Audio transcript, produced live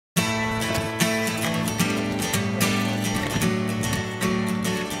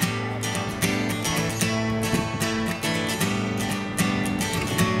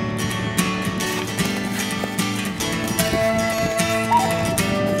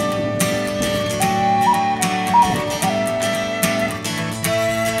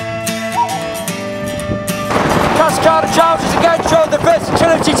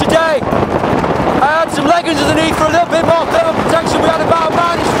pretty today. I had some leggings underneath for a little bit more thermal protection. We had about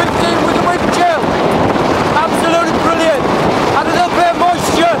 -15 with the wind chill. Absolutely brilliant. Had a little bit of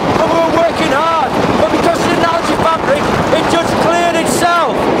moisture, but we were working hard. But because of the Analogy fabric, it just cleared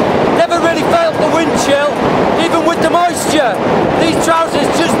itself. Never really felt the wind chill, even with the moisture. These trousers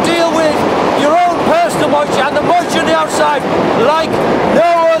just deal with your own personal moisture and the moisture on the outside like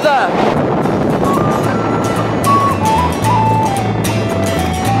no other.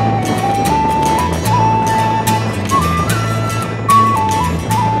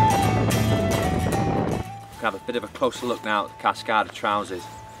 Have a bit of a closer look now at the Cascada trousers.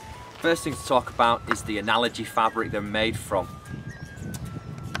 First thing to talk about is the Analogy fabric they're made from.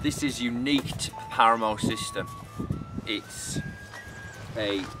 This is unique to the Paramo system. It's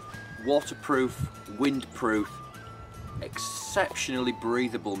a waterproof, windproof, exceptionally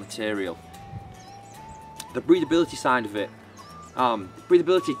breathable material. The breathability side of it,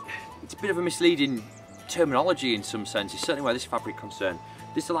 breathability, it's a bit of a misleading terminology in some senses, certainly where this fabric is concerned.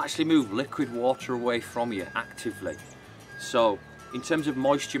 This will actually move liquid water away from you actively. So in terms of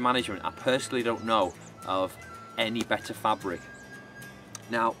moisture management, I personally don't know of any better fabric.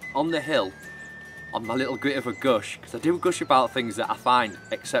 Now on the hill, on my little bit of a gush, because I do gush about things that I find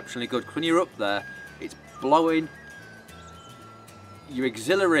exceptionally good. When you're up there, it's blowing, you're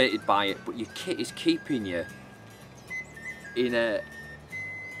exhilarated by it, but your kit is keeping you in a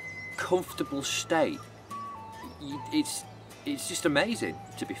comfortable state. It's just amazing,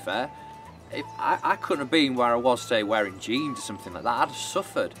 to be fair. If I couldn't have been where I was, say, wearing jeans or something like that. I'd have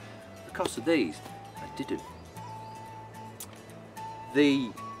suffered because of these. I didn't.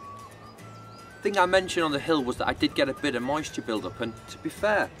 The thing I mentioned on the hill was that I did get a bit of moisture build-up, and to be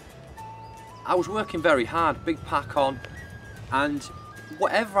fair, I was working very hard, big pack on, and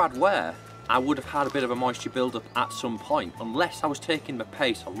whatever I'd wear, I would have had a bit of a moisture build-up at some point, unless I was taking my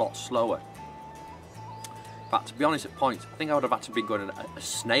pace a lot slower. But to be honest, at points, I think I would have had to be going at a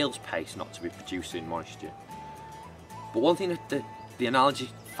snail's pace not to be producing moisture. But one thing that the Analogy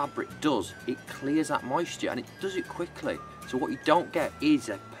fabric does, it clears that moisture, and it does it quickly. So what you don't get is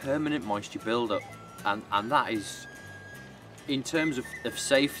a permanent moisture build-up, and that is, in terms of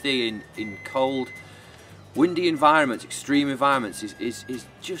safety in cold, windy environments, extreme environments, is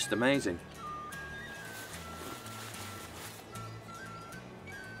just amazing.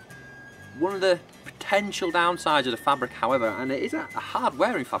 One of the potential downsides of the fabric, however, and it is a hard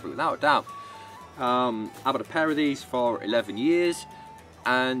wearing fabric without a doubt. I've had a pair of these for 11 years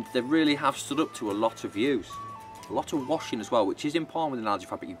and they really have stood up to a lot of use. A lot of washing as well, which is important with an Analogy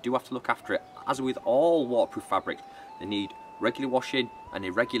fabric. You do have to look after it. As with all waterproof fabrics, they need regular washing and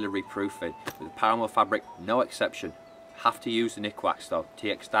irregular reproofing. With the Paramo fabric, no exception. Have to use the Nick Wax though,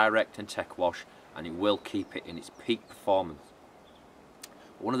 TX Direct and Tech Wash, and it will keep it in its peak performance.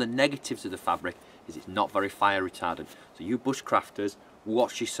 One of the negatives of the fabric is it's not very fire retardant. So you bushcrafters,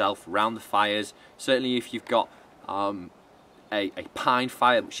 watch yourself around the fires. Certainly if you've got a pine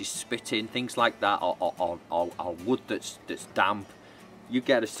fire which is spitting, things like that, or wood that's damp, you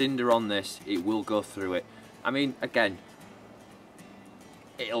get a cinder on this, it will go through it. I mean, again,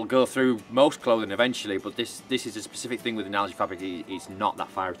 it'll go through most clothing eventually, but this is a specific thing with Analogy fabric. It's not that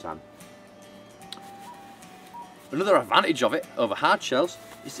fire retardant. Another advantage of it over hard shells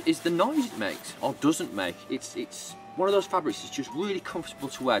is the noise it makes, or doesn't make. It's one of those fabrics that's just really comfortable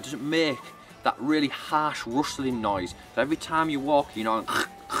to wear. It doesn't make that really harsh rustling noise. So every time you walk, you know,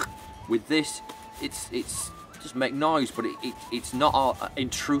 with this, it's just make noise, but it's not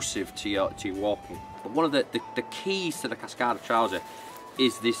intrusive to your walking. But one of the keys to the Cascada trouser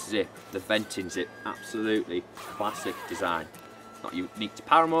is this zip, the venting zip. Absolutely classic design. Not unique to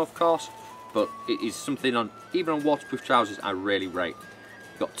Paramo, of course, but it is something even on waterproof trousers I really rate.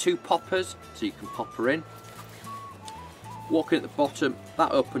 You've got two poppers, so you can pop her in. Walking at the bottom,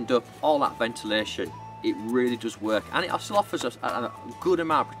 that opened up, all that ventilation, it really does work, and it still offers us a good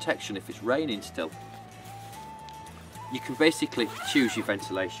amount of protection if it's raining still. You can basically choose your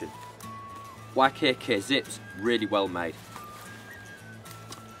ventilation. YKK zips, really well made.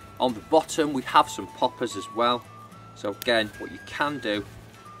 On the bottom we have some poppers as well, so again what you can do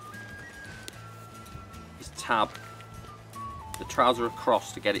is tab the trouser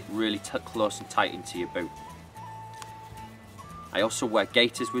across to get it really close and tight into your boot. I also wear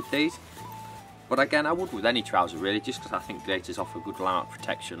gaiters with these, but again I would with any trouser really, just because I think gaiters offer a good amount of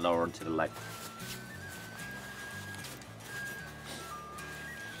protection lower onto the leg.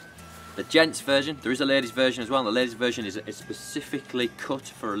 The gents version, there is a ladies version as well, and the ladies version is specifically cut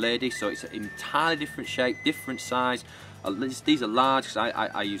for a lady, so it's an entirely different shape, different size. These are large because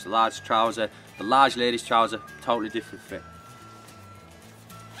I use a large trouser. The large ladies trouser, totally different fit.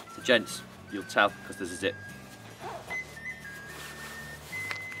 Gents, you'll tell because there's a zip.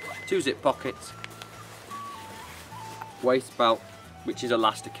 2 zip pockets. Waist belt, which is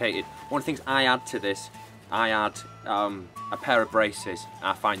elasticated. One of the things I add to this, I add a pair of braces.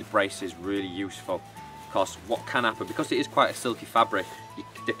 I find the braces really useful because what can happen, because it is quite a silky fabric,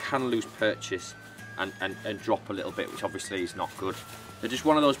 they can lose purchase and drop a little bit, which obviously is not good. They're just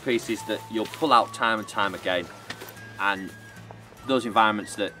one of those pieces that you'll pull out time and time again, and those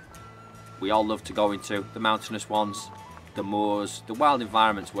environments that we all love to go into, the mountainous ones, the moors, the wild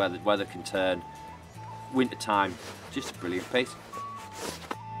environments where the weather can turn, winter time, just a brilliant piece.